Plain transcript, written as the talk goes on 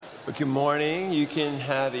Well, good morning. You can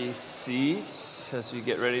have a seat as we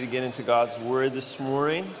get ready to get into God's Word this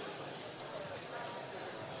morning.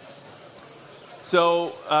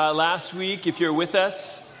 So last week, if you're with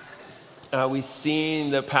us, we've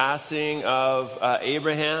seen the passing of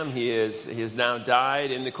Abraham. He has now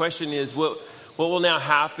died, and the question is, what will now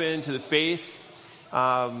happen to the faith?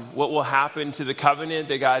 What will happen to the covenant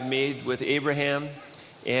that God made with Abraham?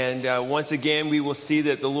 And once again, we will see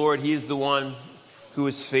that the Lord, He is the one who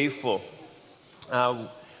is faithful.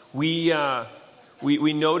 We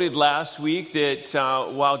noted last week that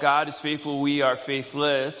while God is faithful, we are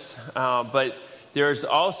faithless. But there's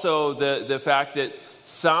also the fact that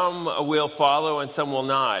some will follow and some will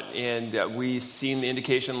not. And we've seen the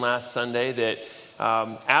indication last Sunday that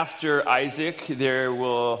after Isaac, there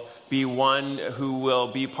will be one who will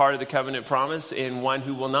be part of the covenant promise and one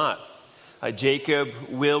who will not. Jacob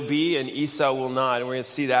will be and Esau will not. And we're going to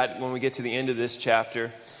see that when we get to the end of this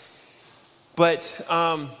chapter. But,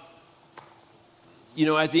 at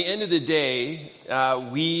the end of the day,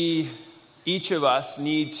 each of us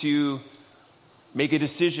need to make a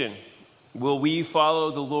decision. Will we follow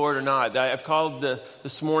the Lord or not? I've called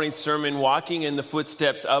this morning's sermon, Walking in the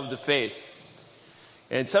Footsteps of the Faith.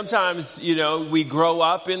 And sometimes, we grow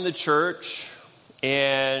up in the church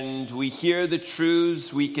and we hear the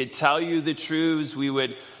truths. We could tell you the truths. We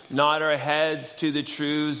would nod our heads to the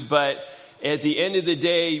truths. But at the end of the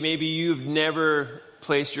day, maybe you've never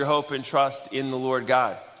placed your hope and trust in the Lord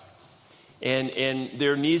God. And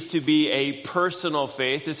there needs to be a personal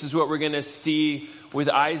faith. This is what we're going to see with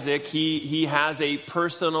Isaac. He has a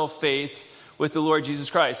personal faith with the Lord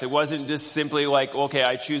Jesus Christ. It wasn't just simply like, okay,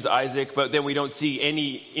 I choose Isaac, but then we don't see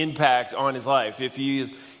any impact on his life. If he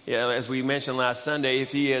is, as we mentioned last Sunday,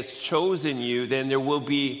 if he has chosen you, then there will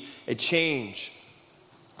be a change.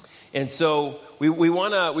 And so we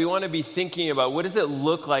want to be thinking about, what does it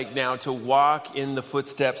look like now to walk in the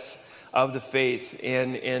footsteps of the faith?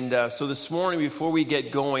 And so this morning, before we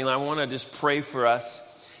get going, I want to just pray for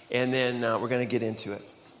us, and then we're going to get into it.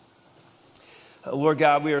 Lord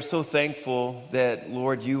God, we are so thankful that,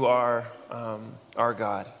 Lord, you are our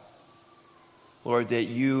God. Lord, that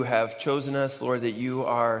you have chosen us. Lord, that you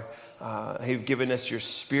have given us your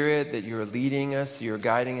Spirit, that you're leading us, you're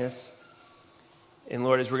guiding us. And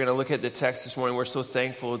Lord, as we're going to look at the text this morning, we're so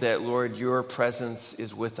thankful that, Lord, your presence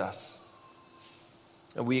is with us.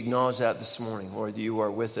 And we acknowledge that this morning. Lord, you are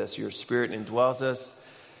with us. Your Spirit indwells us.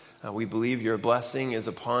 We believe your blessing is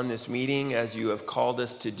upon this meeting as you have called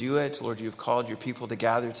us to do it. Lord, you have called your people to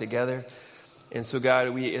gather together. And so,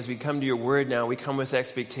 God, as we come to your word now, we come with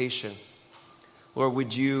expectation. Lord,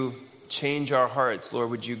 would you change our hearts? Lord,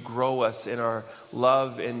 would you grow us in our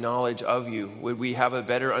love and knowledge of you? Would we have a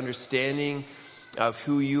better understanding of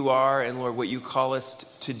who you are and, Lord, what you call us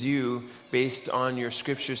to do based on your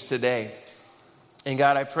scriptures today? And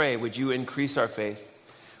God, I pray, would you increase our faith?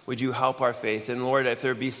 Would you help our faith? And Lord, if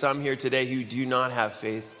there be some here today who do not have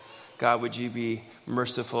faith, God, would you be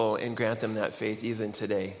merciful and grant them that faith even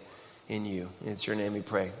today in you? It's your name we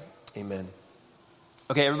pray. Amen.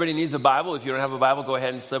 Okay, everybody needs a Bible. If you don't have a Bible, go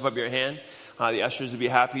ahead and slip up your hand. The ushers would be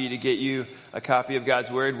happy to get you a copy of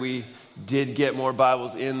God's Word. We did get more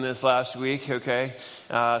Bibles in this last week, okay?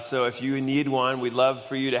 So if you need one, we'd love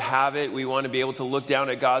for you to have it. We want to be able to look down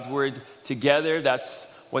at God's Word together.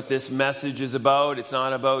 That's what this message is about. It's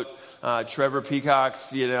not about Trevor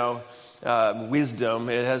Peacock's, wisdom.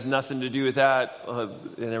 It has nothing to do with that.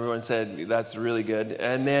 And everyone said, that's really good.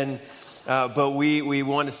 And then, but we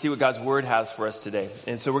want to see what God's Word has for us today.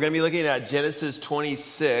 And so we're going to be looking at Genesis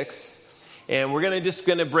 26. And we're just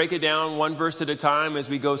going to break it down one verse at a time as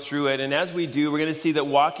we go through it. And as we do, we're going to see that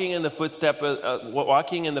walking in the footsteps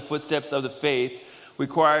of the faith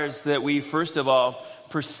requires that we, first of all,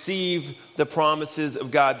 perceive the promises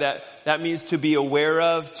of God. That means to be aware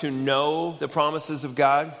of, to know the promises of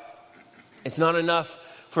God. It's not enough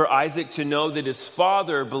for Isaac to know that his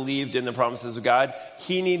father believed in the promises of God.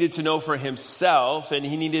 He needed to know for himself, and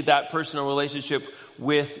he needed that personal relationship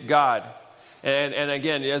with God. And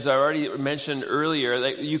again, as I already mentioned earlier,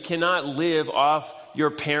 you cannot live off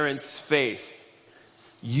your parents' faith.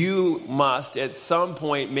 You must, at some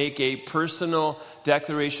point, make a personal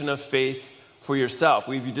declaration of faith for yourself.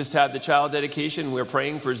 We've just had the child dedication. We're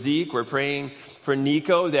praying for Zeke. We're praying for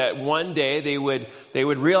Nico, that one day they would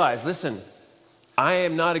realize, listen, I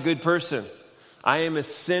am not a good person. I am a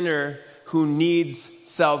sinner who needs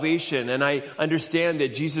salvation. And I understand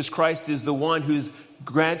that Jesus Christ is the one who's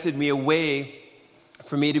granted me a way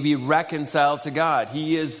for me to be reconciled to God.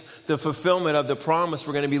 He is the fulfillment of the promise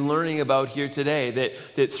we're going to be learning about here today,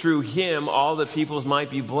 that through him all the peoples might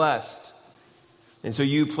be blessed. And so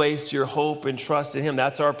you place your hope and trust in him.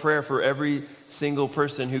 That's our prayer for every single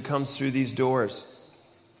person who comes through these doors.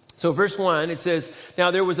 So verse 1, it says,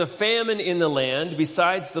 "Now there was a famine in the land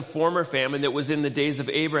besides the former famine that was in the days of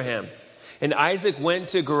Abraham. And Isaac went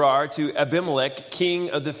to Gerar to Abimelech,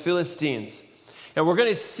 king of the Philistines." And we're going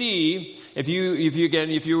to see, if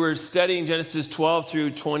you were studying Genesis 12 through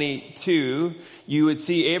 22, you would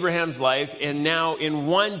see Abraham's life. And now in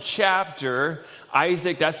one chapter,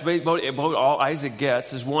 Isaac, that's about all Isaac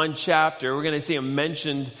gets, is one chapter. We're going to see him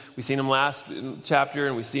mentioned. We've seen him last chapter,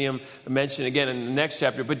 and we see him mentioned again in the next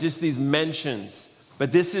chapter. But just these mentions.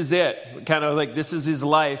 But this is it. Kind of like this is his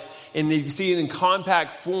life. And you see in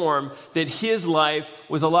compact form that his life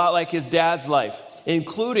was a lot like his dad's life.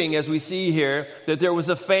 Including, as we see here, that there was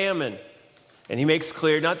a famine. And he makes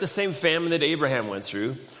clear, not the same famine that Abraham went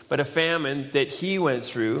through, but a famine that he went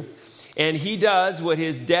through. And he does what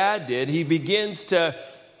his dad did. He begins to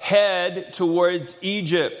head towards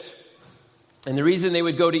Egypt. And the reason they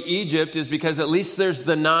would go to Egypt is because at least there's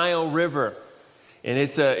the Nile River. And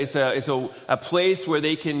it's a place where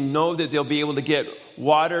they can know that they'll be able to get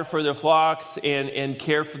water for their flocks and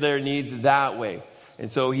care for their needs that way.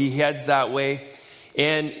 And so he heads that way.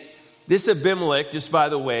 And this Abimelech, just by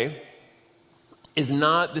the way, is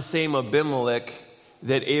not the same Abimelech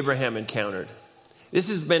that Abraham encountered. This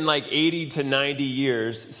has been like 80 to 90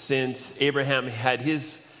 years since Abraham had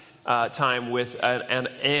his time with an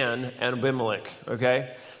Abimelech,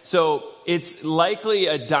 okay? So it's likely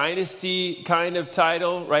a dynasty kind of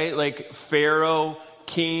title, right? Like Pharaoh,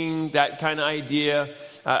 king, that kind of idea,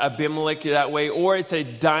 Abimelech that way. Or it's a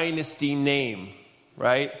dynasty name,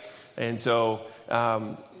 right? And so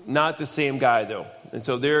not the same guy, though. And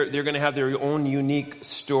so they're going to have their own unique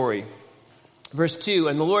story. Verse 2,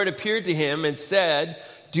 "And the Lord appeared to him and said,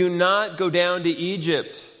 'Do not go down to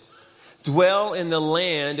Egypt. Dwell in the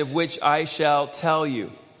land of which I shall tell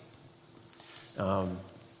you.'"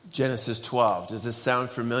 Genesis 12. Does this sound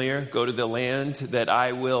familiar? Go to the land that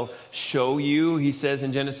I will show you, he says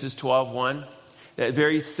in Genesis 12:1. That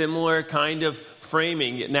very similar kind of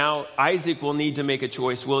framing. Now, Isaac will need to make a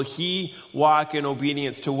choice. Will he walk in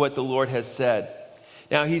obedience to what the Lord has said?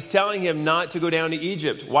 Now, he's telling him not to go down to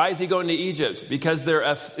Egypt. Why is he going to Egypt? Because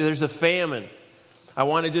there's a famine. I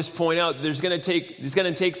want to just point out it's going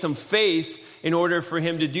to take some faith in order for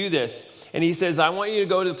him to do this. And he says, "I want you to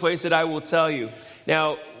go to the place that I will tell you."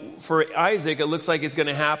 Now, for Isaac, it looks like it's going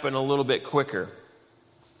to happen a little bit quicker,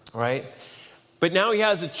 right? But now he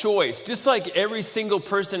has a choice, just like every single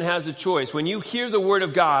person has a choice. When you hear the word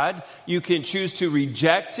of God, you can choose to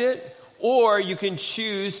reject it, or you can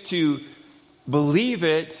choose to believe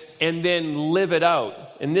it and then live it out.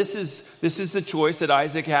 And this is the choice that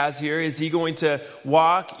Isaac has here. Is he going to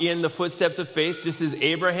walk in the footsteps of faith just as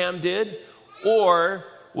Abraham did? Or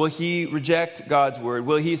will he reject God's word?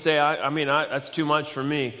 Will he say, that's too much for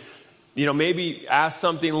me. Maybe ask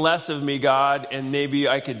something less of me, God, and maybe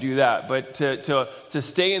I could do that. But to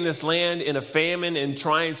stay in this land in a famine and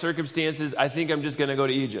trying circumstances, I think I'm just going to go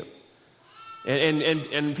to Egypt.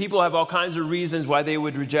 And people have all kinds of reasons why they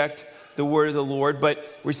would reject the word of the Lord. But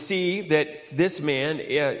we see that this man,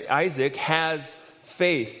 Isaac, has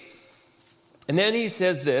faith. And then he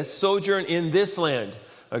says this, "Sojourn in this land."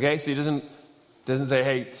 Okay, so he doesn't say,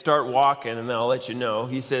 "Hey, start walking and then I'll let you know."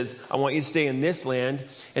 He says, "I want you to stay in this land,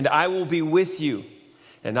 and I will be with you,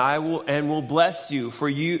 and will bless you. For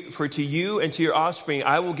to you and to your offspring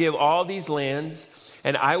I will give all these lands,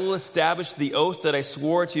 and I will establish the oath that I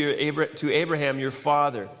swore to Abraham your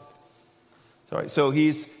father." So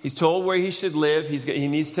he's told where he should live. He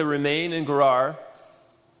needs to remain in Gerar,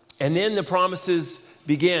 and then the promises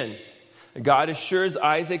begin. God assures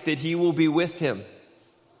Isaac that he will be with him.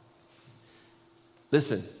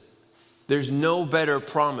 Listen, there's no better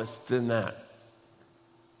promise than that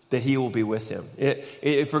he will be with him.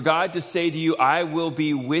 For God to say to you, "I will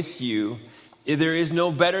be with you," there is no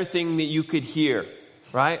better thing that you could hear,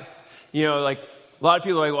 right? Like a lot of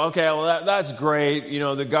people are like, "Well, okay, well, that's great,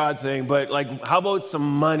 the God thing, but like, how about some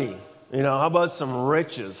money? How about some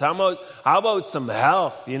riches? How about some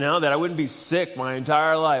health, that I wouldn't be sick my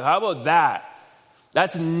entire life? How about that?"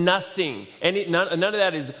 That's nothing. None of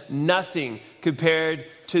that is nothing compared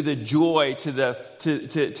to the joy,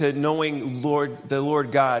 to knowing the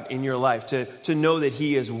Lord God in your life, to know that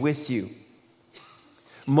he is with you.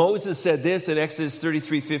 Moses said this in Exodus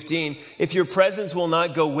 33:15, "If your presence will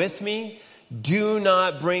not go with me, do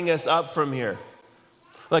not bring us up from here."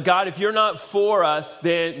 Like, God, if you're not for us,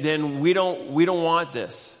 then we don't want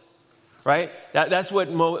this. Right? That's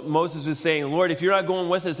what Moses was saying. "Lord, if you're not going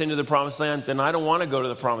with us into the promised land, then I don't want to go to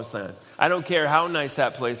the promised land. I don't care how nice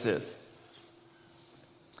that place is."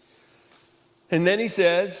 And then he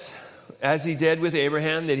says, as he did with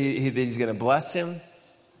Abraham, that he's going to bless him.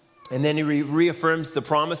 And then he reaffirms the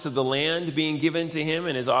promise of the land being given to him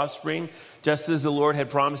and his offspring, just as the Lord had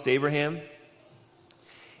promised Abraham.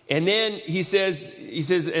 And then he says,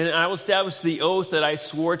 and I will establish the oath that I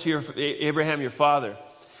swore to Abraham, your father.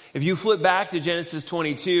 If you flip back to Genesis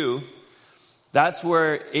 22, that's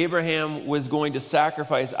where Abraham was going to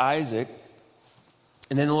sacrifice Isaac.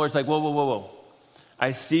 And then the Lord's like, whoa.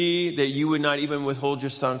 I see that you would not even withhold your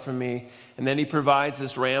son from me. And then he provides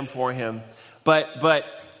this ram for him. But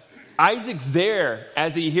Isaac's there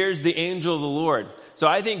as he hears the angel of the Lord. So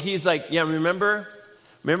I think he's like, yeah, remember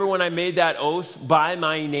when I made that oath by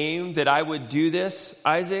my name that I would do this,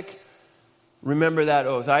 Isaac? Remember that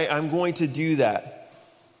oath. I'm going to do that.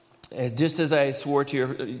 Just as I swore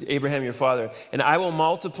to Abraham, your father. And I will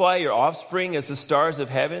multiply your offspring as the stars of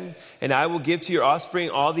heaven. And I will give to your offspring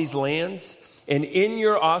all these lands. And in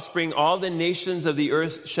your offspring, all the nations of the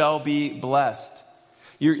earth shall be blessed.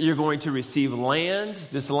 You're going to receive land,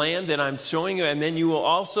 this land that I'm showing you. And then you will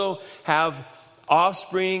also have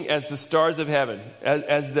offspring as the stars of heaven.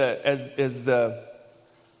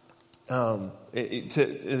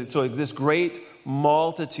 So this great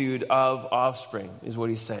multitude of offspring is what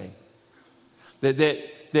he's saying.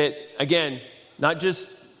 That again, not just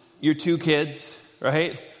your two kids,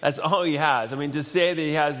 right? That's all he has. I mean, to say that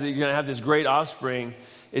you're going to have this great offspring,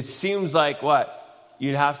 it seems like what?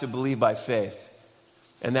 You'd have to believe by faith.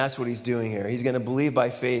 And that's what he's doing here. He's going to believe by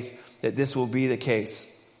faith that this will be the case.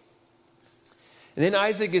 And then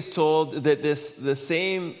Isaac is told that the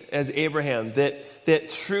same as Abraham, that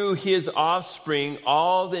through his offspring,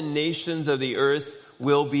 all the nations of the earth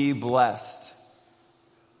will be blessed.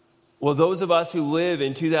 Well, those of us who live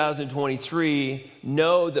in 2023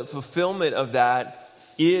 know that fulfillment of that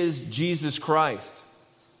is Jesus Christ.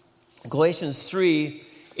 Galatians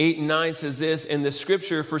 3:8-9 says this, "In the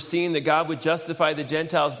scripture, foreseeing that God would justify the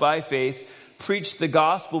Gentiles by faith, preached the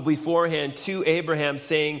gospel beforehand to Abraham,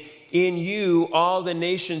 saying, in you all the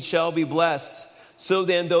nations shall be blessed. So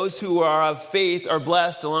then those who are of faith are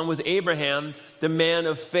blessed along with Abraham, the man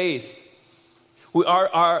of faith."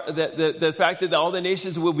 The fact that all the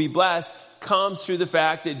nations will be blessed comes through the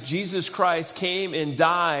fact that Jesus Christ came and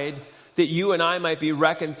died that you and I might be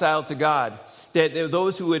reconciled to God. That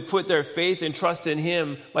those who would put their faith and trust in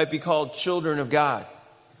him might be called children of God.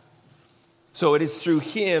 So it is through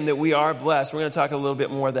him that we are blessed. We're going to talk a little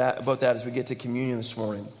bit more about that as we get to communion this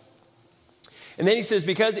morning. And then he says,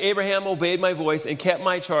 because Abraham obeyed my voice and kept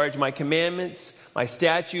my charge, my commandments, my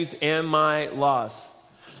statutes, and my laws,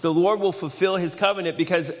 the Lord will fulfill his covenant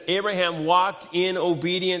because Abraham walked in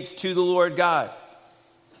obedience to the Lord God.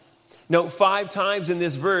 Note 5 times in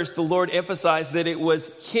this verse, the Lord emphasized that it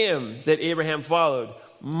was him that Abraham followed.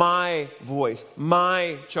 My voice,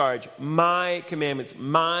 my charge, my commandments,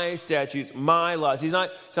 my statutes, my laws. He's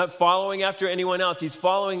not following after anyone else. He's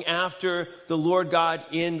following after the Lord God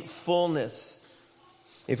in fullness.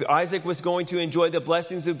 If Isaac was going to enjoy the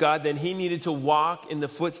blessings of God, then he needed to walk in the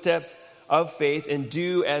footsteps of faith and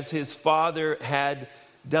do as his father had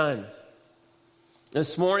done.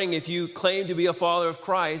 This morning, if you claim to be a follower of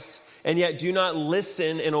Christ and yet do not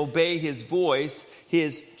listen and obey his voice,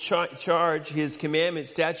 his charge, his commandments,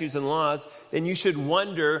 statutes, and laws, then you should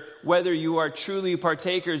wonder whether you are truly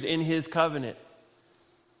partakers in his covenant.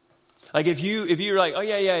 Like if you're like, oh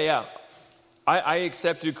yeah, I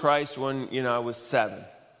accepted Christ when I was 7.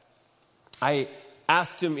 I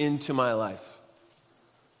asked him into my life.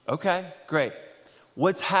 Okay, great.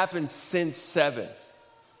 What's happened since 7?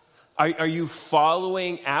 Are you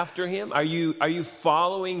following after him? Are you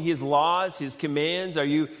following his laws, his commands? Are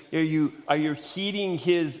you heeding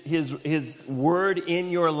his word in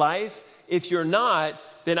your life? If you're not,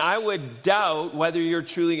 then I would doubt whether you're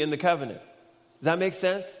truly in the covenant. Does that make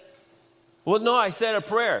sense? Well, no, I said a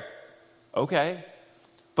prayer. Okay,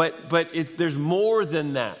 but there's more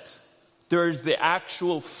than that. There's the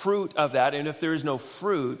actual fruit of that, and if there is no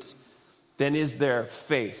fruit, then is there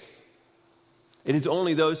faith? It is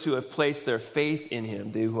only those who have placed their faith in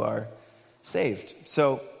him who are saved.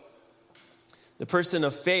 So the person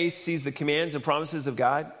of faith sees the commands and promises of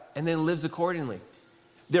God and then lives accordingly.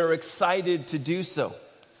 They're excited to do so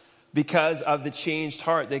because of the changed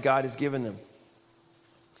heart that God has given them.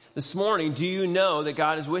 This morning, do you know that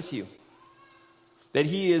God is with you? That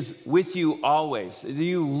he is with you always? Do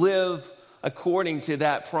you live according to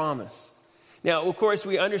that promise? Now, of course,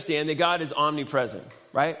 we understand that God is omnipresent,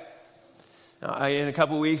 right? In a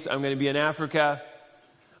couple of weeks, I'm going to be in Africa.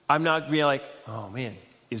 I'm not being like, oh man,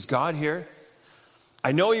 is God here?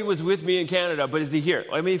 I know he was with me in Canada, but is he here?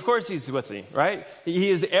 I mean, of course he's with me, right? He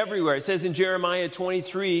is everywhere. It says in Jeremiah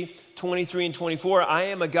 23 and 24, I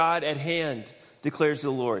am a God at hand, declares the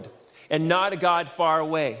Lord, and not a God far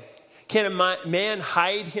away. Can a man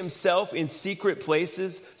hide himself in secret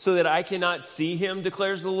places so that I cannot see him,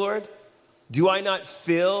 declares the Lord? Do I not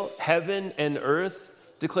fill heaven and earth,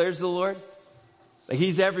 declares the Lord? Like,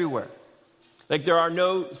 he's everywhere. Like, there are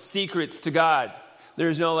no secrets to God.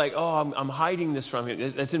 There's no I'm hiding this from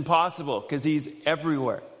him. It's impossible because he's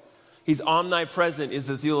everywhere. He's omnipresent is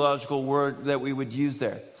the theological word that we would use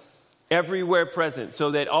there. Everywhere present,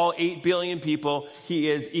 so that all 8 billion people, he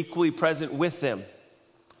is equally present with them.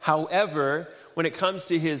 However, when it comes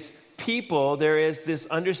to his people, there is this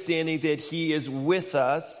understanding that he is with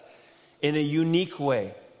us in a unique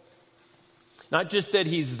way. Not just that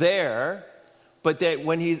he's there, but that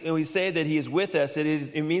when we say that he is with us,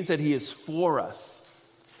 it means that he is for us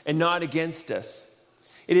and not against us.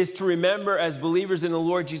 It is to remember as believers in the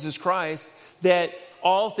Lord Jesus Christ that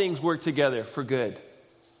all things work together for good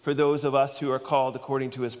for those of us who are called according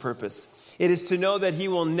to his purpose. It is to know that he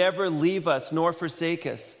will never leave us nor forsake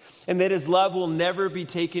us, and that his love will never be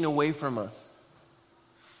taken away from us.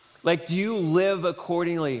 Like, do you live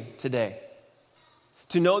accordingly today?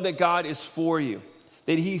 To know that God is for you,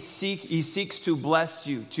 that he seeks to bless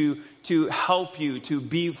you, to help you, to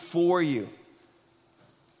be for you.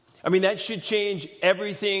 I mean, that should change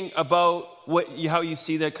everything about how you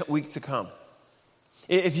see that week to come.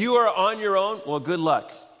 If you are on your own, well, good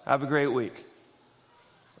luck. Have a great week.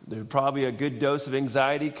 There's probably a good dose of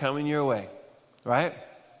anxiety coming your way, right?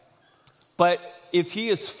 But if he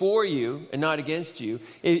is for you and not against you,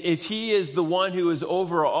 if he is the one who is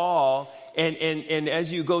over all, and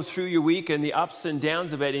as you go through your week and the ups and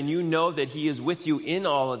downs of it, and you know that he is with you in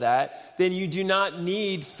all of that, then you do not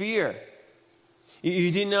need fear.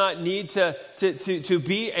 You do not need to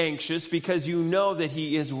be anxious because you know that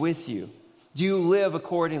he is with you. Do you live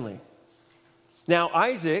accordingly? Now,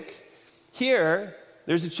 Isaac, here,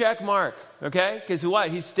 there's a check mark, okay? Because what?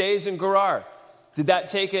 He stays in Gerar. Did that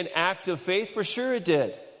take an act of faith? For sure it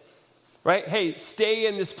did. Right? Hey, stay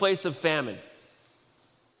in this place of famine.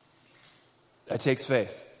 That takes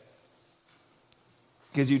faith.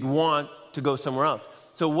 Because you'd want to go somewhere else.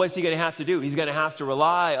 So what's he going to have to do? He's going to have to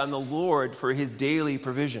rely on the Lord for his daily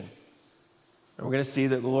provision. And we're going to see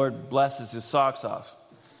that the Lord blesses his socks off.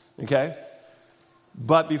 Okay?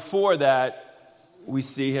 But before that, we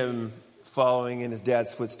see him following in his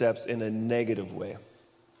dad's footsteps in a negative way.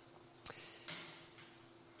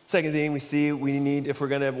 Second thing we see, we need, if we're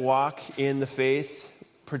going to walk in the faith,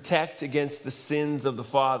 protect against the sins of the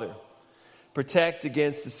father. Protect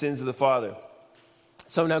against the sins of the father.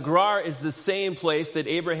 So now Gerar is the same place that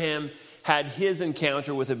Abraham had his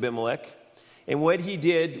encounter with Abimelech. And what he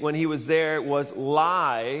did when he was there was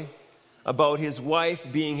lie about his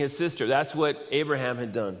wife being his sister. That's what Abraham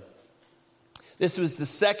had done. This was the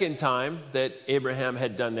second time that Abraham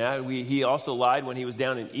had done that. He also lied when he was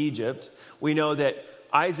down in Egypt. We know that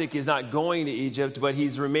Isaac is not going to Egypt, but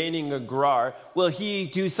he's remaining in Gerar. Will he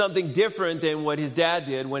do something different than what his dad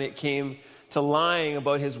did when it came to lying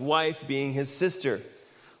about his wife being his sister?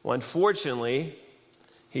 Well, unfortunately,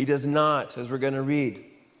 he does not, as we're going to read.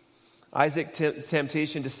 Isaac's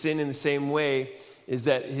temptation to sin in the same way is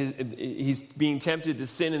that he's being tempted to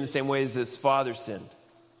sin in the same way as his father sinned.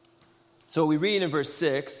 So we read in verse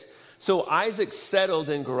 6, so Isaac settled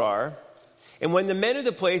in Gerar, and when the men of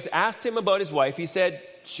the place asked him about his wife, he said,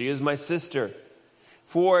 she is my sister.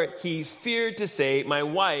 For he feared to say, my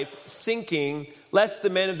wife, thinking, lest the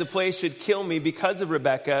men of the place should kill me because of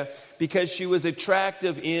Rebekah, because she was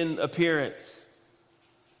attractive in appearance.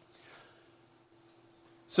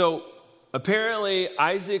 So apparently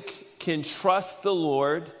Isaac can trust the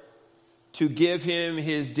Lord to give him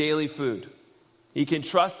his daily food. He can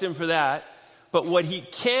trust him for that. But what he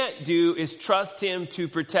can't do is trust him to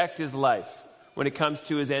protect his life when it comes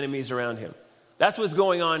to his enemies around him. That's what's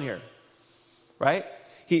going on here, right?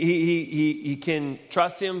 He can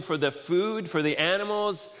trust him for the food, for the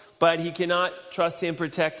animals, but he cannot trust him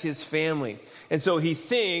protect his family. And so he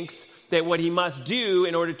thinks that what he must do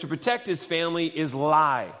in order to protect his family is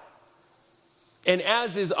lie. And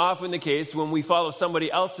as is often the case, when we follow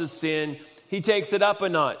somebody else's sin, he takes it up a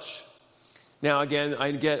notch. Now, again,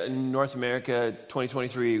 I get in North America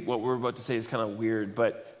 2023, what we're about to say is kind of weird,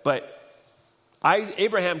 but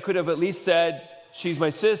Abraham could have at least said, she's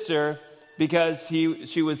my sister, because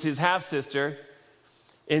she was his half-sister.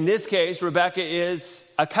 In this case, Rebekah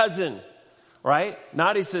is a cousin, right?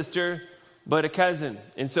 Not a sister, but a cousin.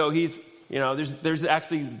 And so there's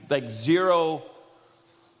actually like zero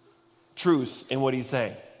truth in what he's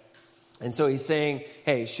saying. And so he's saying,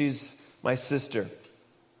 hey, she's my sister.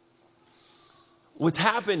 What's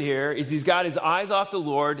happened here is he's got his eyes off the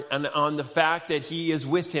Lord and on the fact that he is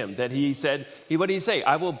with him, that he said, what did he say?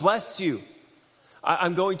 I will bless you.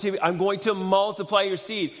 I'm going to multiply your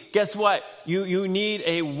seed. Guess what? You need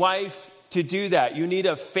a wife to do that. You need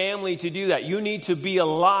a family to do that. You need to be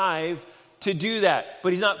alive to do that.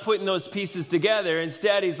 But he's not putting those pieces together.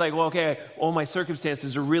 Instead, he's like, well, okay, all my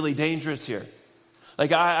circumstances are really dangerous here.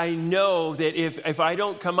 Like, I know that if I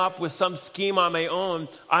don't come up with some scheme on my own,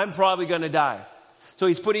 I'm probably going to die. So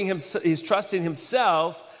he's putting his trust in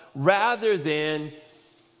himself rather than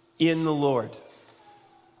in the Lord.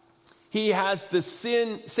 He has the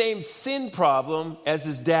same sin problem as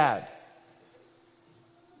his dad.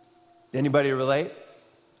 Anybody relate?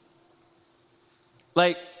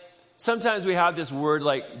 Like, sometimes we have this word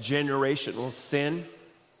like generational sin.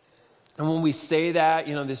 And when we say that,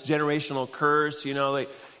 this generational curse, like,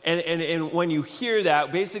 and when you hear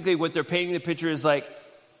that, basically what they're painting the picture is like,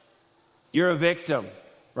 you're a victim,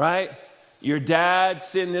 right? Your dad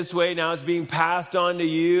sinned this way, now it's being passed on to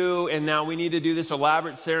you, and now we need to do this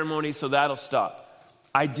elaborate ceremony so that'll stop.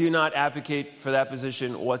 I do not advocate for that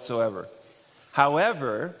position whatsoever.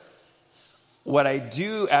 However, what I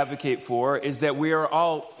do advocate for is that we are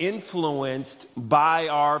all influenced by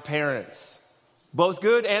our parents, both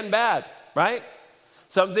good and bad, right?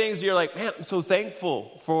 Some things you're like, man, I'm so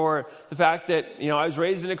thankful for the fact that, I was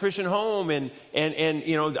raised in a Christian home and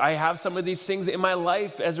I have some of these things in my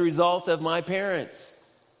life as a result of my parents.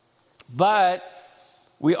 But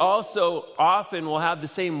we also often will have the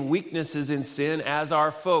same weaknesses in sin as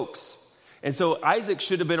our folks. And so Isaac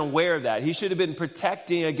should have been aware of that. He should have been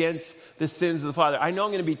protecting against the sins of the father. I know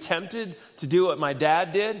I'm going to be tempted to do what my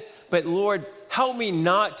dad did, but Lord, help me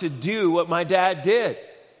not to do what my dad did.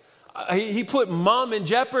 He put mom in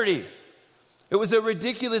jeopardy. It was a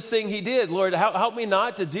ridiculous thing he did. Lord, help me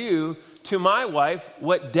not to do to my wife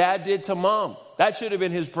what dad did to mom. That should have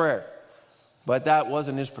been his prayer. But that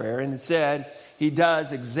wasn't his prayer. Instead, he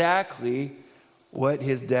does exactly what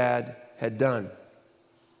his dad had done.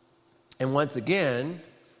 And once again,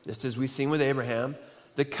 just as we've seen with Abraham,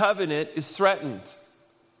 the covenant is threatened.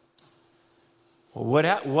 Well,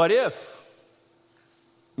 what if?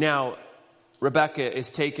 Now, Rebecca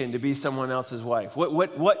is taken to be someone else's wife.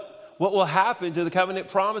 What will happen to the covenant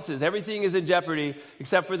promises? Everything is in jeopardy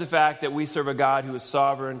except for the fact that we serve a God who is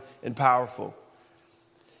sovereign and powerful.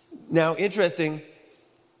 Now, interesting,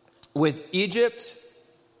 with Egypt,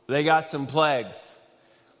 they got some plagues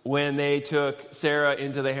when they took Sarah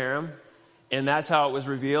into the harem, and that's how it was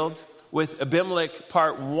revealed. With Abimelech,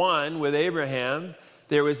 part 1, with Abraham,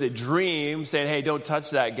 there was a dream saying, hey, don't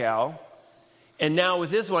touch that gal. And now with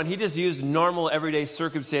this one, he just used normal everyday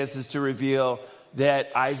circumstances to reveal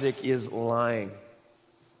that Isaac is lying.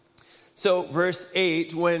 So verse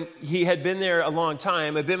 8, when he had been there a long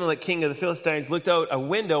time, Abimelech, king of the Philistines, looked out a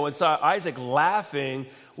window and saw Isaac laughing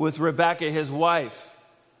with Rebekah, his wife.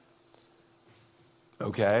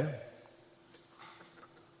 Okay.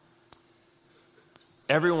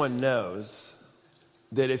 Everyone knows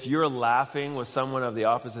that if you're laughing with someone of the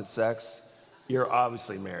opposite sex, you're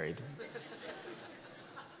obviously married.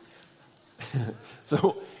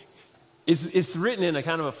 So it's written in a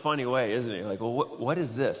kind of a funny way, isn't it? Like, well, what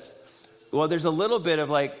is this? Well, there's a little bit of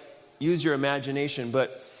like, use your imagination,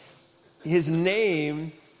 but his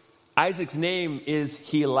name, Isaac's name is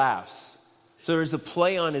He Laughs. So there's a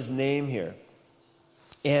play on his name here.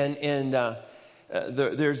 And in the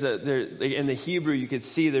Hebrew, you could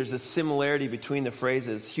see there's a similarity between the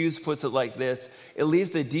phrases. Hughes puts it like this: it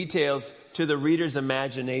leaves the details to the reader's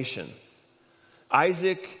imagination.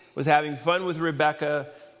 Isaac was having fun with Rebekah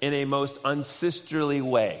in a most unsisterly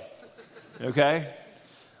way. Okay?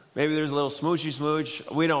 Maybe there's a little smoochy smooch.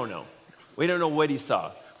 We don't know. We don't know what he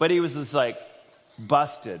saw. But he was just like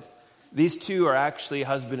busted. These two are actually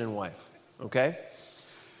husband and wife. Okay?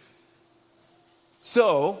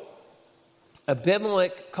 So,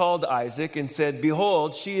 Abimelech called Isaac and said,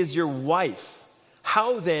 behold, she is your wife.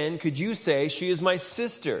 How then could you say she is my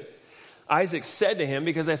sister? Isaac said to him,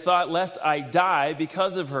 because I thought lest I die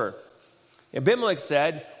because of her. Abimelech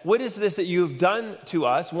said, what is this that you have done to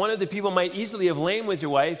us? One of the people might easily have lain with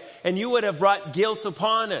your wife, and you would have brought guilt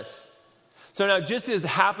upon us. So now, just as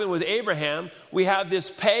happened with Abraham, we have this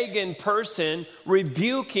pagan person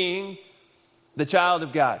rebuking the child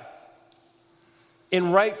of God.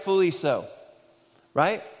 And rightfully so,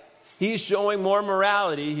 right? He's showing more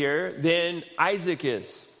morality here than Isaac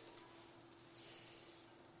is.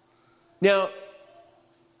 Now,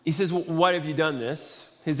 he says, well, why have you done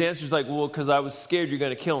this? His answer is like, well, because I was scared you're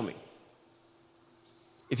going to kill me.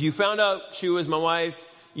 If you found out she was my wife,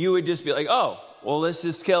 you would just be like, oh, well, let's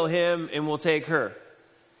just kill him and we'll take her.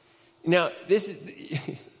 Now, this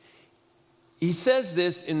is, he says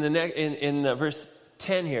this in verse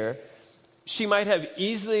 10 here.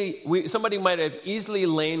 Somebody might have easily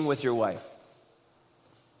lain with your wife.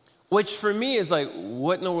 Which for me is like,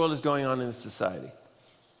 what in the world is going on in this society?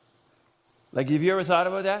 Like, have you ever thought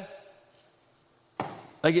about that?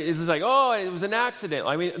 Like, it's like, oh, it was an accident.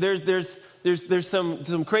 I mean, there's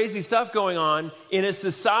some crazy stuff going on in a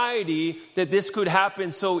society that this could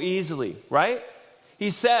happen so easily, right? He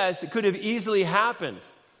says it could have easily happened.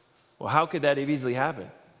 Well, how could that have easily happened?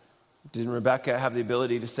 Didn't Rebecca have the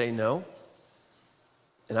ability to say no?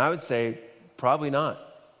 And I would say, probably not.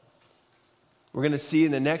 We're going to see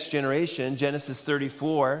in the next generation, Genesis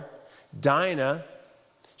 34, Dinah,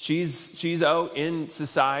 she's out in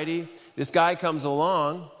society. This guy comes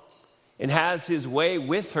along and has his way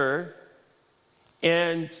with her.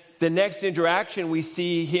 And the next interaction we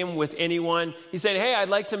see him with anyone, he's saying, hey, I'd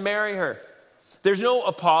like to marry her. There's no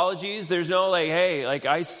apologies. There's no like, hey, like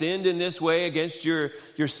I sinned in this way against your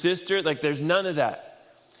sister. Like there's none of that.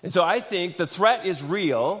 And so I think the threat is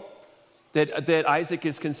real that Isaac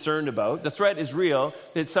is concerned about. The threat is real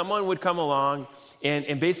that someone would come along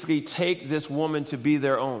and basically take this woman to be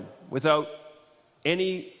their own without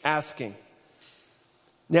any asking.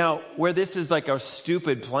 Now, where this is like a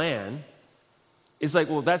stupid plan, is like,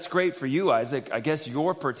 well, that's great for you, Isaac. I guess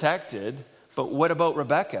you're protected. But what about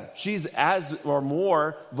Rebecca? She's as or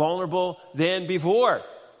more vulnerable than before.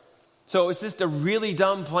 So it's just a really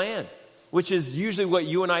dumb plan, which is usually what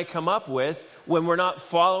you and I come up with when we're not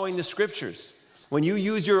following the scriptures. When you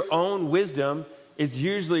use your own wisdom, it's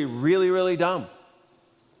usually really, really dumb.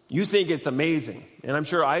 You think it's amazing. And I'm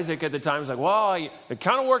sure Isaac at the time was like, well, it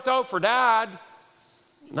kind of worked out for Dad.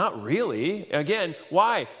 Not really. Again,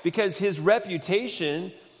 why? Because his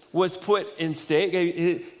reputation was put in stake.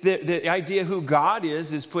 The idea who God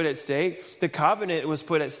is put at stake. The covenant was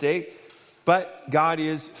put at stake. But God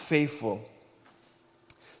is faithful.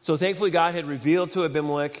 So thankfully God had revealed to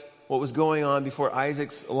Abimelech what was going on before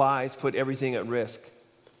Isaac's lies put everything at risk.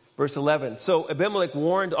 Verse 11, so Abimelech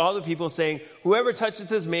warned all the people saying, whoever touches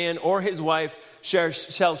this man or his wife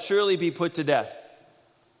shall surely be put to death.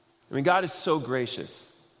 I mean, God is so gracious.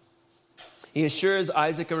 He assures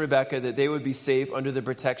Isaac and Rebekah that they would be safe under the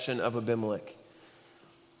protection of Abimelech.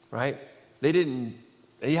 Right? They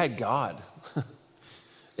had God.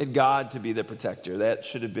 They had God to be the protector. That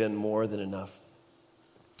should have been more than enough.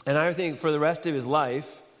 And I think for the rest of his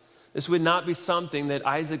life, this would not be something that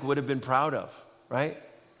Isaac would have been proud of. Right?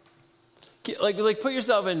 Like put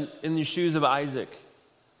yourself in the shoes of Isaac.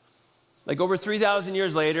 Like over 3,000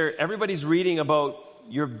 years later, everybody's reading about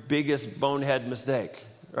your biggest bonehead mistake.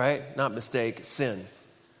 Right? Not mistake, sin.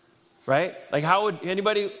 Right? Like how would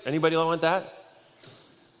anybody want that?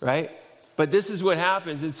 Right? But this is what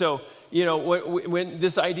happens. And so, when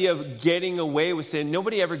this idea of getting away with sin,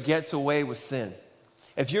 nobody ever gets away with sin.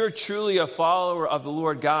 If you're truly a follower of the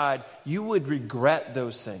Lord God, you would regret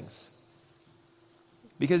those things.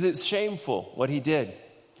 Because it's shameful what he did.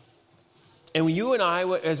 And you and I,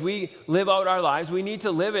 as we live out our lives, we need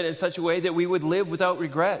to live it in such a way that we would live without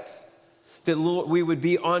regrets. That we would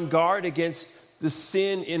be on guard against the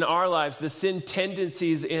sin in our lives, the sin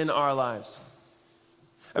tendencies in our lives.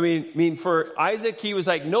 I mean, for Isaac, he was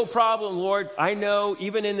like, no problem, Lord. I know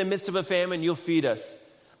even in the midst of a famine, you'll feed us.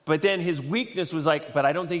 But then his weakness was like, but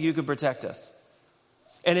I don't think you can protect us.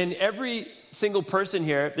 And in every single person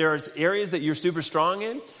here, there are areas that you're super strong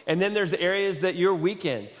in, and then there's areas that you're weak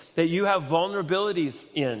in, that you have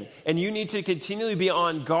vulnerabilities in, and you need to continually be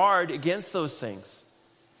on guard against those things.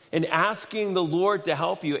 And asking the Lord to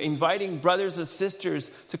help you, inviting brothers and sisters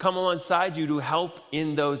to come alongside you to help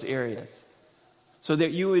in those areas. So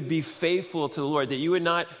that you would be faithful to the Lord, that you would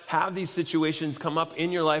not have these situations come up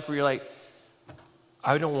in your life where you're like,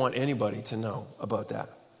 I don't want anybody to know about that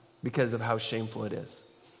because of how shameful it is.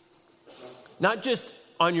 Not just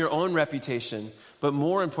on your own reputation, but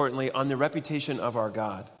more importantly, on the reputation of our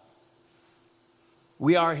God.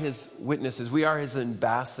 We are his witnesses. We are his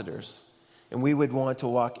ambassadors. And we would want to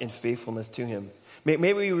walk in faithfulness to him.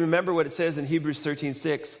 Maybe we remember what it says in Hebrews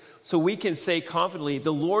 13:6. So we can say confidently,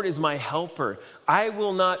 the Lord is my helper. I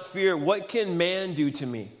will not fear. What can man do to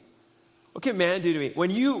me? What can man do to me?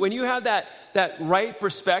 When you have that right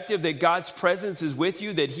perspective that God's presence is with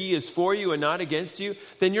you, that he is for you and not against you,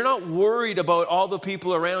 then you're not worried about all the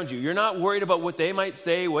people around you. You're not worried about what they might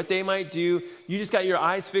say, what they might do. You just got your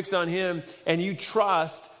eyes fixed on him, and you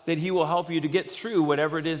trust that he will help you to get through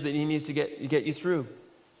whatever it is that he needs to get you through.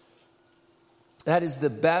 That is the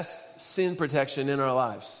best sin protection in our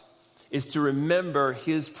lives, is to remember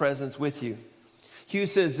his presence with you.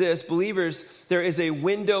 Hughes says this, believers, here is a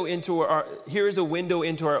window into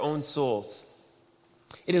our own souls.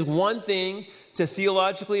 It is one thing to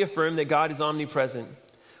theologically affirm that God is omnipresent,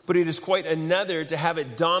 but it is quite another to have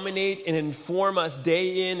it dominate and inform us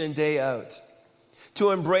day in and day out.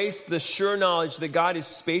 To embrace the sure knowledge that God is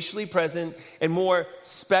spatially present and more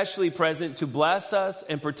specially present to bless us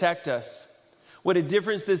and protect us. What a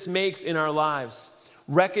difference this makes in our lives.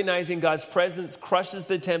 Recognizing God's presence crushes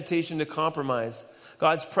the temptation to compromise.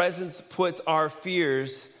 God's presence puts our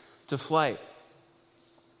fears to flight.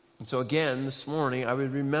 And so again, this morning, I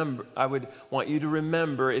would want you to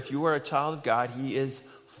remember, if you are a child of God, He is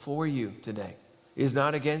for you today. He is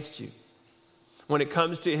not against you. When it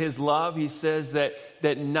comes to His love, He says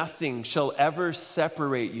that nothing shall ever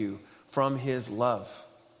separate you from His love.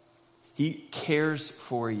 He cares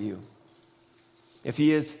for you. If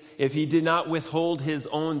He did not withhold His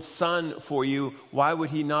own Son for you, why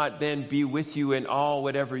would He not then be with you in all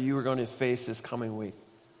whatever you are going to face this coming week?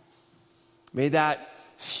 May that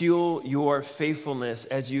fuel your faithfulness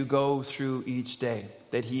as you go through each day,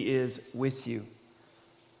 that He is with you.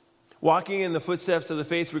 Walking in the footsteps of the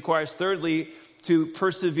faith requires, thirdly, to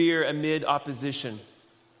persevere amid opposition.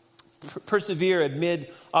 Persevere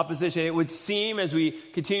amid opposition. It would seem, as we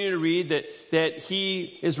continue to read, that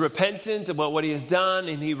he is repentant about what he has done,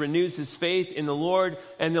 and he renews his faith in the Lord,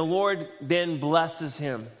 and the Lord then blesses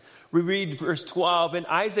him. We read verse 12, and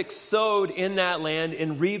Isaac sowed in that land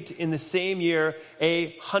and reaped in the same year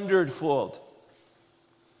 100-fold.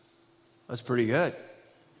 That's pretty good.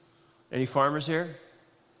 Any farmers here?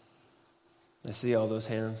 I see all those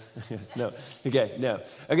hands. No. Okay, no.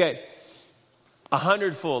 Okay.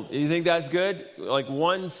 100-fold. You think that's good? Like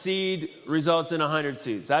one seed results in 100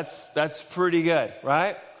 seeds. That's pretty good,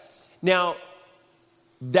 right? Now,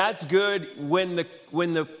 that's good when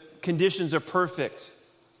the conditions are perfect.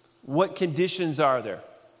 What conditions are there?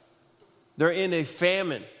 They're in a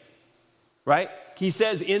famine, right? He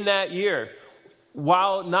says in that year,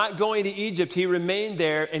 while not going to Egypt, he remained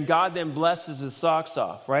there, and God then blesses his socks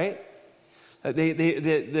off, right?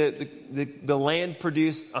 The land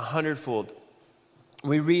produced 100-fold.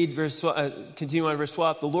 We read continue on verse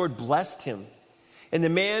 12. The Lord blessed him, and the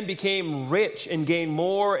man became rich and gained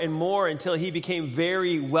more and more until he became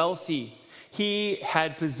very wealthy. He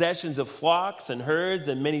had possessions of flocks and herds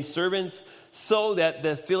and many servants, so that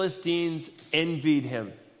the Philistines envied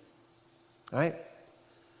him. All right?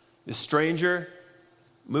 The stranger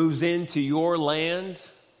moves into your land,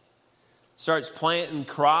 starts planting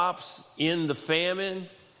crops in the famine,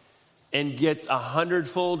 and gets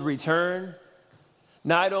 100-fold return.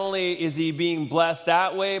 Not only is he being blessed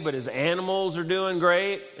that way, but his animals are doing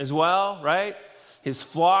great as well, right? His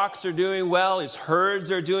flocks are doing well. His herds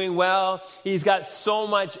are doing well. He's got so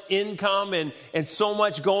much income and so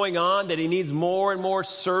much going on that he needs more and more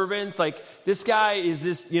servants. Like, this guy is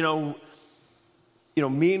just,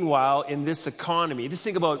 meanwhile, in this economy, just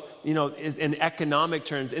think about, in economic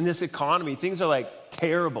terms, in this economy, things are like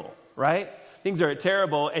terrible, right? Things are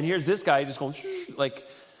terrible. And here's this guy just going, he's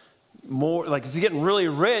getting really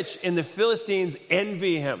rich, and the Philistines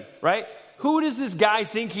envy him, right? Who does this guy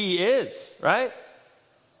think he is, right?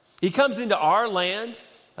 He comes into our land,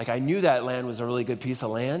 like, I knew that land was a really good piece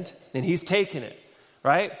of land, and he's taken it,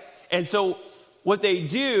 right? And so what they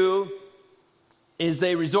do is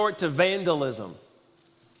they resort to vandalism.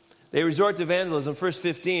 Verse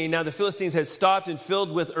 15. Now the Philistines had stopped and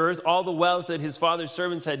filled with earth all the wells that his father's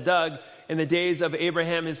servants had dug in the days of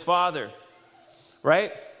Abraham his father,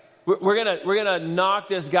 right? We're gonna knock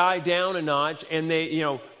this guy down a notch, and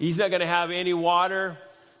he's not gonna have any water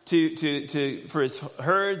for his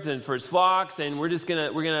herds and for his flocks, and we're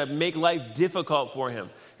gonna make life difficult for him.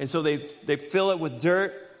 And so they fill it with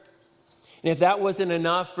dirt. And if that wasn't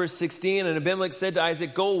enough, verse 16, and Abimelech said to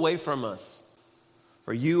Isaac, "Go away from us,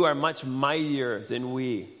 for you are much mightier than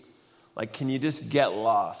we." Like, can you just get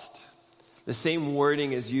lost? The same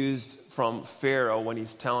wording is used from Pharaoh when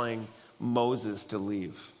he's telling Moses to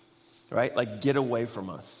leave. Right? Like, get away from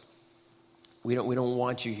us. We don't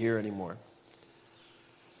want you here anymore.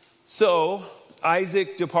 So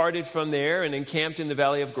Isaac departed from there and encamped in the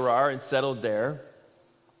valley of Gerar and settled there.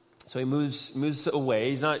 So he moves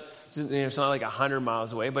away. It's not like 100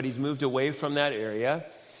 miles away, but he's moved away from that area.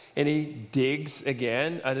 And he digs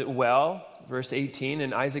again a well, verse 18.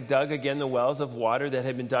 And Isaac dug again the wells of water that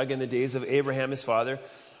had been dug in the days of Abraham his father,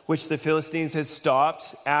 which the Philistines had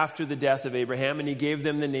stopped after the death of Abraham, and he gave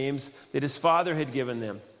them the names that his father had given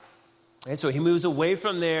them. And so he moves away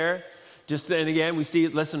from there. And again, we see,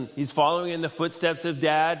 listen, he's following in the footsteps of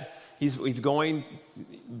Dad. He's going,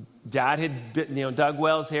 Dad had dug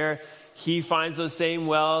wells here. he finds those same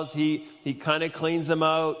wells. He kind of cleans them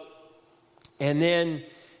out. And then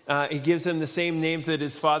he gives them the same names that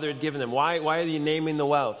his father had given them. Why are you naming the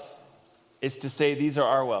wells? It's to say, these are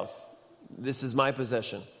our wells. This is my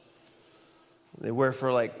possession. They were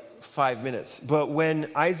for like 5 minutes. But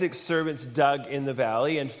when Isaac's servants dug in the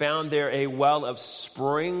valley and found there a well of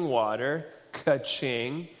spring water,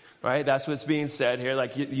 ka-ching, right? That's what's being said here.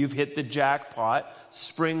 Like you've hit the jackpot,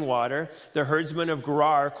 spring water. The herdsmen of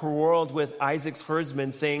Gerar quarreled with Isaac's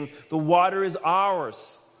herdsmen, saying, the water is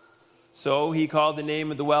ours. So he called the name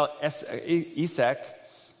of the well Esek,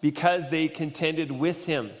 because they contended with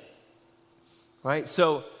him. Right?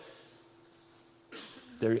 So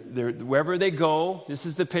they're wherever they go, this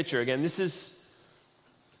is the picture. Again, this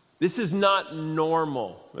is not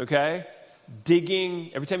normal, okay? Digging,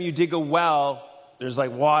 every time you dig a well, there's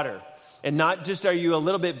like water. And not just are you a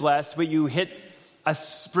little bit blessed, but you hit a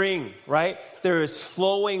spring, right? There is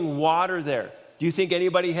flowing water there. Do you think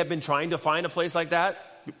anybody had been trying to find a place like that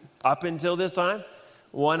up until this time?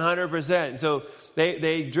 100%. So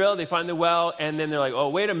they drill, they find the well, and then they're like, oh,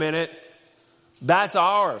 wait a minute. That's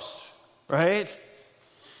ours, right?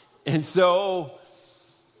 And so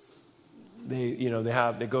they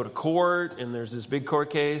go to court, and there's this big court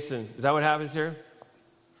case. And is that what happens here?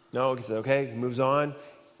 No, he said, okay, he moves on.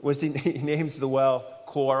 He names the well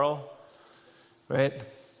Quarrel, right?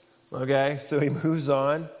 Okay, so he moves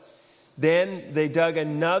on. Then they dug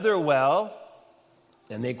another well,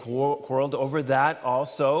 and they quarreled over that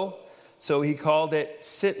also. So he called it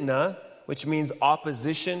Sitna, which means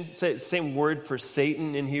opposition. Same word for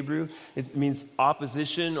Satan in Hebrew. It means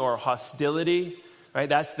opposition or hostility, right?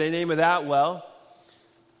 That's the name of that well.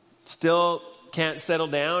 Still can't settle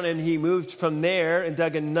down, and he moved from there and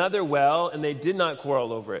dug another well, and they did not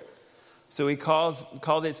quarrel over it. So he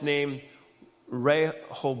called its name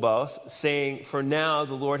Rehoboth, saying, for now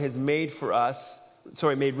the Lord has made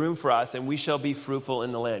room for us, and we shall be fruitful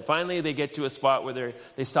in the land. Finally, they get to a spot where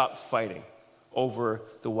they stop fighting over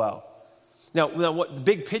the well. Now, what the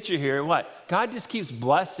big picture here, what? God just keeps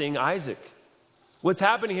blessing Isaac. What's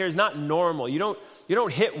happening here is not normal. You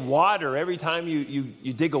don't hit water every time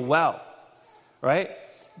you dig a well, right?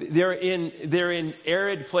 They're in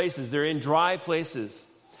arid places. They're in dry places.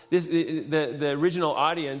 The original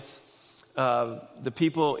audience, the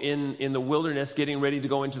people in the wilderness getting ready to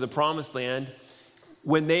go into the promised land,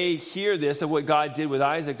 when they hear this of what God did with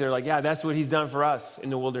Isaac, they're like, yeah, that's what he's done for us in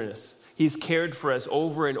the wilderness. He's cared for us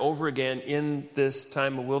over and over again in this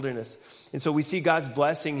time of wilderness. And so we see God's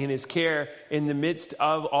blessing and his care in the midst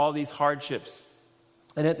of all these hardships.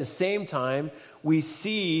 And at the same time, we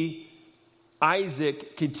see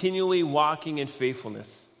Isaac continually walking in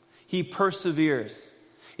faithfulness. He perseveres.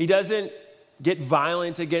 He doesn't get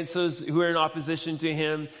violent against those who are in opposition to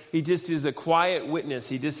him. He just is a quiet witness.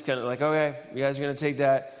 He just kind of like, okay, you guys are going to take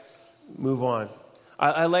that, move on.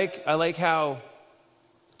 I like how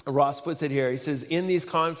Ross puts it here. He says, in these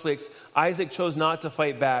conflicts, Isaac chose not to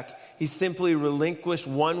fight back. He simply relinquished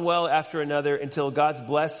one well after another until God's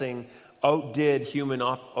blessing outdid human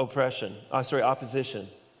opposition,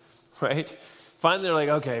 right? Finally, they're like,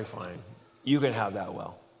 okay, fine. You can have that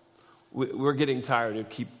well. We're getting tired of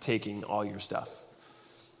keep taking all your stuff,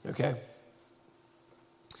 okay?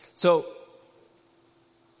 So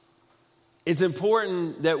it's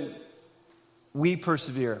important that we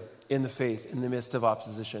persevere in the faith in the midst of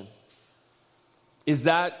opposition. Is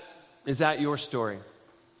that your story?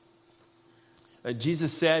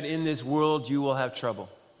 Jesus said, in this world you will have trouble.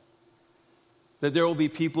 That there will be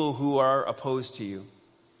people who are opposed to you.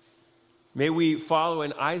 May we follow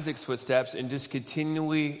in Isaac's footsteps and just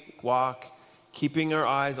continually walk, keeping our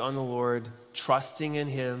eyes on the Lord, trusting in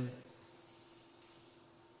him.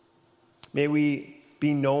 May we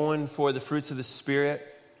be known for the fruits of the Spirit: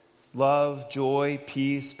 love, joy,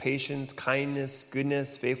 peace, patience, kindness,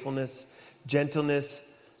 goodness, faithfulness,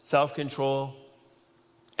 gentleness, self-control,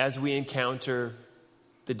 as we encounter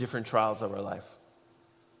the different trials of our life.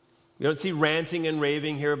 You don't see ranting and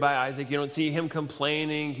raving here by Isaac. You don't see him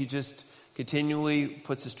complaining. He just continually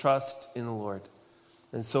puts his trust in the Lord.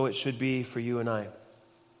 And so it should be for you and I.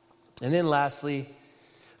 And then lastly,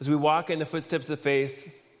 as we walk in the footsteps of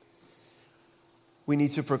faith, we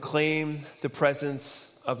need to proclaim the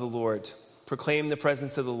presence of the Lord. Proclaim the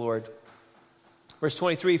presence of the Lord. Verse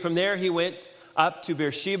 23, from there he went up to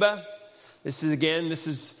Beersheba. This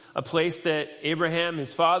is a place that Abraham,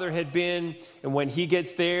 his father, had been. And when he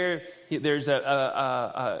gets there, there's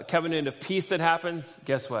a covenant of peace that happens.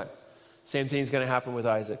 Guess what? Same thing is going to happen with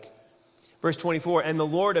Isaac. Verse 24, and the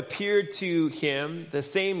Lord appeared to him the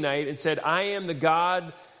same night and said, I am the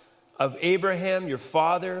God of Abraham, your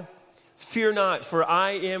father. Fear not, for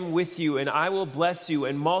I am with you, and I will bless you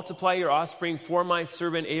and multiply your offspring for my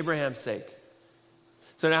servant Abraham's sake.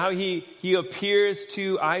 So now he appears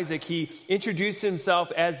to Isaac. He introduced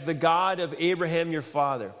himself as the God of Abraham, your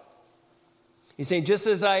father. He's saying, just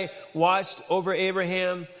as I watched over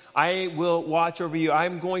Abraham, I will watch over you.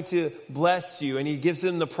 I'm going to bless you. And he gives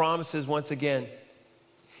him the promises once again.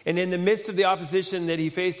 And in the midst of the opposition that he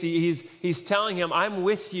faced, he's telling him, I'm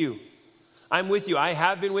with you. I'm with you. I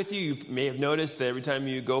have been with you. You may have noticed that every time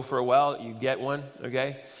you go for a well, you get one,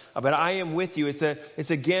 okay? But I am with you.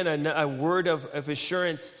 It's again a word of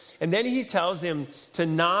assurance. And then he tells him to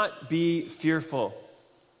not be fearful,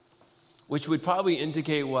 which would probably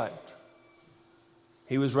indicate what?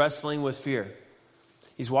 He was wrestling with fear.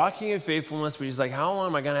 He's walking in faithfulness, but he's like, how long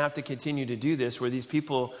am I going to have to continue to do this where these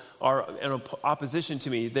people are in opposition to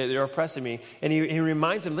me, they're oppressing me? And he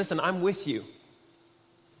reminds him, listen, I'm with you.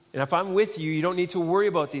 And if I'm with you, you don't need to worry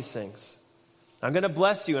about these things. I'm going to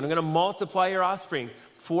bless you, and I'm going to multiply your offspring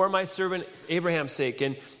for my servant Abraham's sake.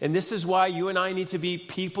 And this is why you and I need to be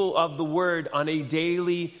people of the word on a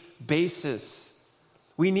daily basis.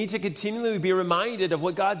 We need to continually be reminded of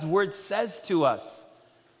what God's word says to us.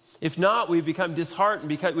 If not, we become disheartened,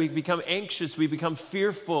 we become anxious, we become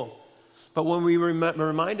fearful. But when we are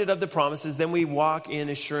reminded of the promises, then we walk in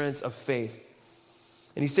assurance of faith.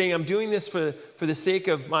 And he's saying, I'm doing this for the sake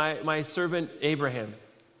of my servant Abraham.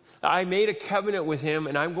 I made a covenant with him,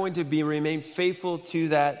 and I'm going to remain faithful to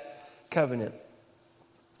that covenant.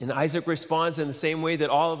 And Isaac responds in the same way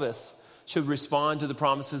that all of us should respond to the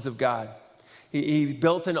promises of God. He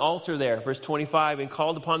built an altar there, verse 25, and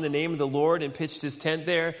called upon the name of the Lord and pitched his tent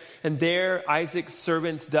there. And there Isaac's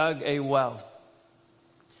servants dug a well.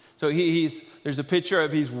 So there's a picture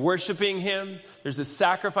of he's worshiping him. There's a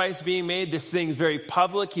sacrifice being made. This thing's very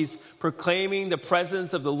public. He's proclaiming the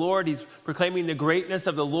presence of the Lord. He's proclaiming the greatness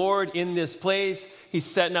of the Lord in this place. He's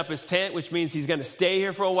setting up his tent, which means he's going to stay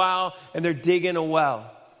here for a while. And they're digging a well.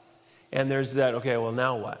 And there's that, okay, well,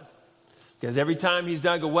 now what? Because every time he's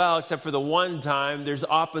dug a well, except for the one time, there's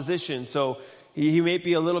opposition. So he may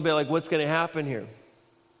be a little bit like, what's going to happen here?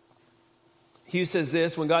 Hughes says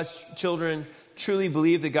this, when God's children truly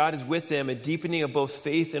believe that God is with them, a deepening of both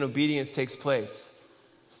faith and obedience takes place.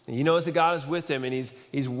 And he knows that God is with him, and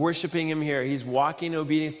he's worshiping him here. He's walking in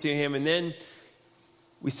obedience to him. And then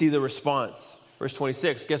we see the response. Verse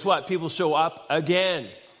 26, guess what? People show up again.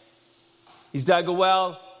 He's dug a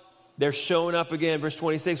well. They're showing up again. Verse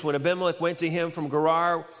 26, when Abimelech went to him from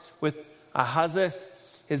Gerar with Ahazeth,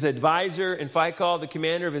 his advisor, and Phicol, the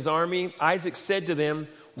commander of his army, Isaac said to them,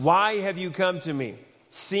 why have you come to me,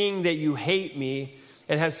 seeing that you hate me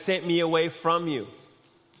and have sent me away from you?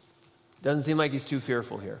 Doesn't seem like he's too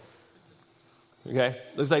fearful here. Okay?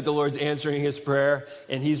 Looks like the Lord's answering his prayer,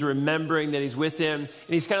 and he's remembering that he's with him. And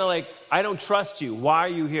he's kind of like, I don't trust you. Why are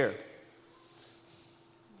you here?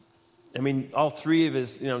 I mean, all three of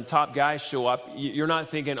his top guys show up. You're not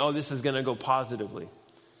thinking, oh, this is going to go positively.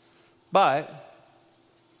 But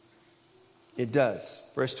it does.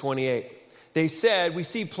 Verse 28. They said, we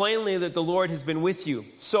see plainly that the Lord has been with you.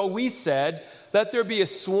 So we said, let there be a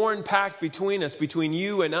sworn pact between us, between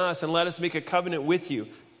you and us, and let us make a covenant with you.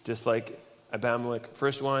 Just like Abimelech,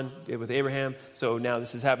 first one, did with Abraham. So now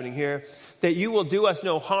this is happening here. That you will do us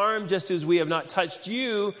no harm, just as we have not touched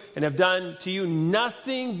you and have done to you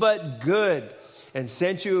nothing but good and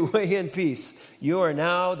sent you away in peace. You are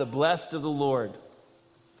now the blessed of the Lord.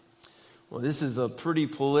 Well, this is a pretty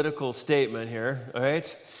political statement here, all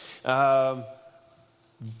right? Remember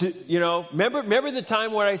the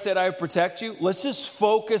time where I said I would protect you? Let's just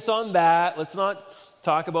focus on that. Let's not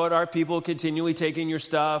talk about our people continually taking your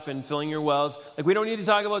stuff and filling your wells. Like, we don't need to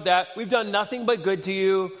talk about that. We've done nothing but good to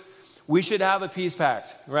you. We should have a peace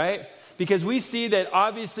pact, right? Because we see that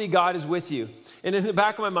obviously God is with you. And in the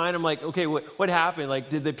back of my mind, I'm like, okay, what happened? Like,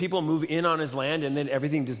 did the people move in on his land and then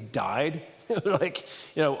everything just died?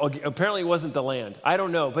 Apparently it wasn't the land. I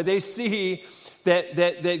don't know. But they see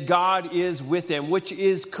that God is with them, which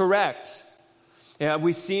is correct.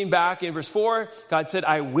 We've seen back in verse 4, God said,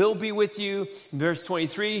 I will be with you. In verse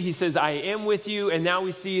 23, he says, I am with you. And now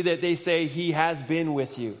we see that they say he has been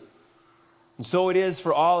with you. And so it is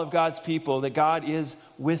for all of God's people that God is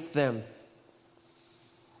with them.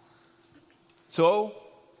 So,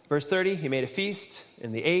 verse 30, he made a feast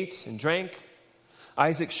and they ate and drank.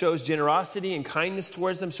 Isaac shows generosity and kindness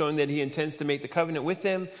towards them, showing that he intends to make the covenant with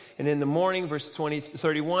them. And in the morning, verse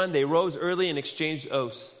 31, they rose early and exchanged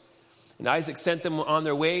oaths. And Isaac sent them on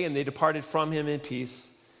their way, and they departed from him in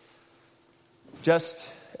peace.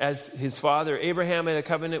 Just as his father Abraham had a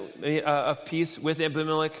covenant of peace with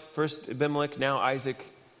Abimelech, first Abimelech, now Isaac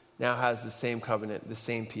now has the same covenant, the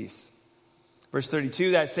same peace. Verse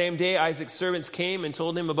 32, that same day Isaac's servants came and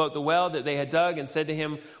told him about the well that they had dug and said to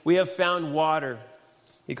him, "We have found water."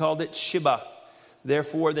 He called it Sheba.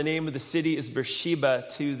 Therefore, the name of the city is Beersheba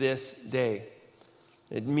to this day.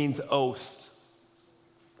 It means oath.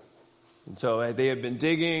 And so they had been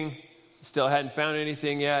digging, still hadn't found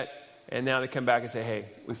anything yet, and now they come back and say, "Hey,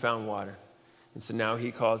 we found water." And so now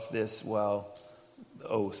he calls this well the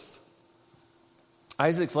oath.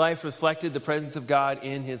 Isaac's life reflected the presence of God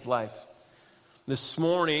in his life. This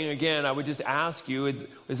morning, again, I would just ask you,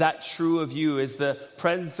 is that true of you? Is the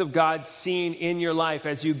presence of God seen in your life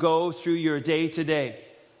as you go through your day to day?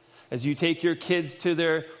 As you take your kids to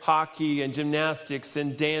their hockey and gymnastics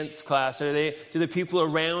and dance class, do the people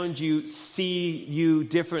around you see you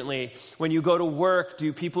differently? When you go to work,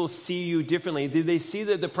 do people see you differently? Do they see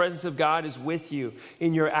that the presence of God is with you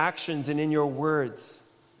in your actions and in your words?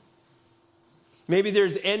 Maybe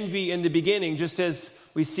there's envy in the beginning, just as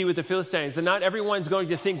we see with the Philistines. And not everyone's going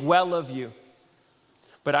to think well of you.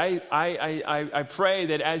 But I pray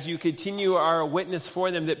that as you continue our witness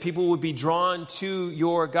for them, that people would be drawn to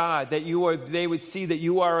your God, that they would see that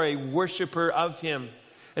you are a worshiper of him,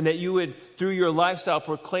 and that you would, through your lifestyle,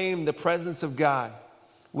 proclaim the presence of God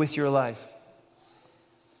with your life.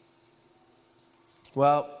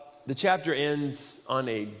 Well, the chapter ends on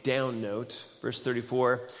a down note. Verse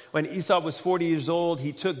 34, when Esau was 40 years old,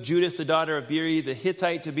 he took Judith, the daughter of Beeri, the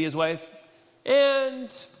Hittite, to be his wife, and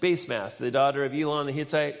Basemath, the daughter of Elon, the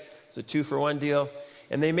Hittite. It's a 2-for-1 deal.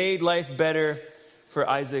 And they made life better for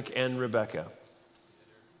Isaac and Rebekah.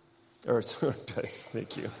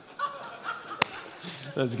 Thank you.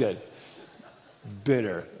 That's good.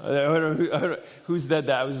 Bitter. Who said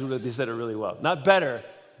that? They said it really well. Not better,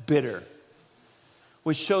 bitter.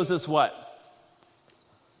 Which shows us what?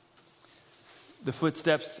 The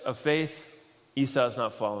footsteps of faith, Esau's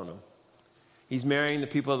not following them. He's marrying the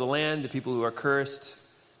people of the land, the people who are cursed.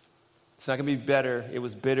 It's not going to be better. It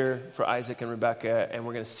was bitter for Isaac and Rebekah, and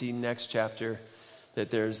we're going to see next chapter that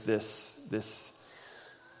there's this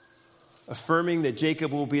affirming that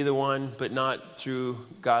Jacob will be the one, but not through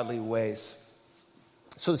godly ways.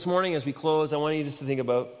 So this morning as we close, I want you just to think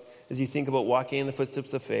about, as you think about walking in the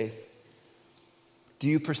footsteps of faith, do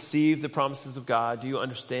you perceive the promises of God? Do you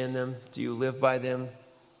understand them? Do you live by them?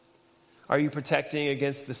 Are you protecting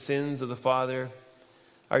against the sins of the father?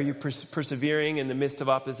 Are you persevering in the midst of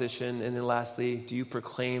opposition? And then lastly, do you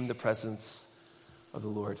proclaim the presence of the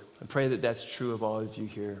Lord? I pray that that's true of all of you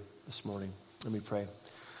here this morning. Let me pray.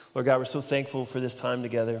 Lord God, we're so thankful for this time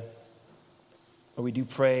together. Lord, we do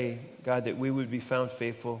pray, God, that we would be found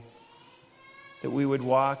faithful, that we would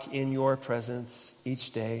walk in your presence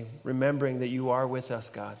each day, remembering that you are with us,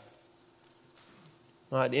 God.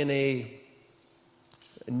 Not in a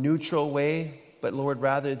neutral way, but Lord,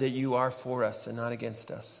 rather that you are for us and not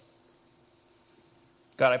against us.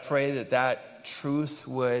 God, I pray that that truth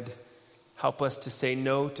would help us to say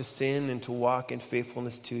no to sin and to walk in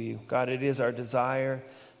faithfulness to you. God, it is our desire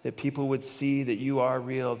that people would see that you are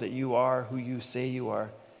real, that you are who you say you are.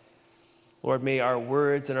 Lord, may our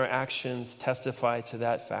words and our actions testify to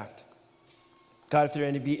that fact. God, if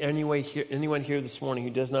there be anyone here this morning who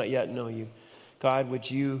does not yet know you, God, would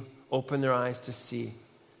you open their eyes to see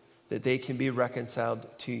that they can be reconciled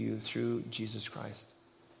to you through Jesus Christ.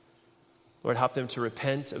 Lord, help them to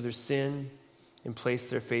repent of their sin and place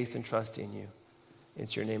their faith and trust in you.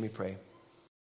 It's your name we pray.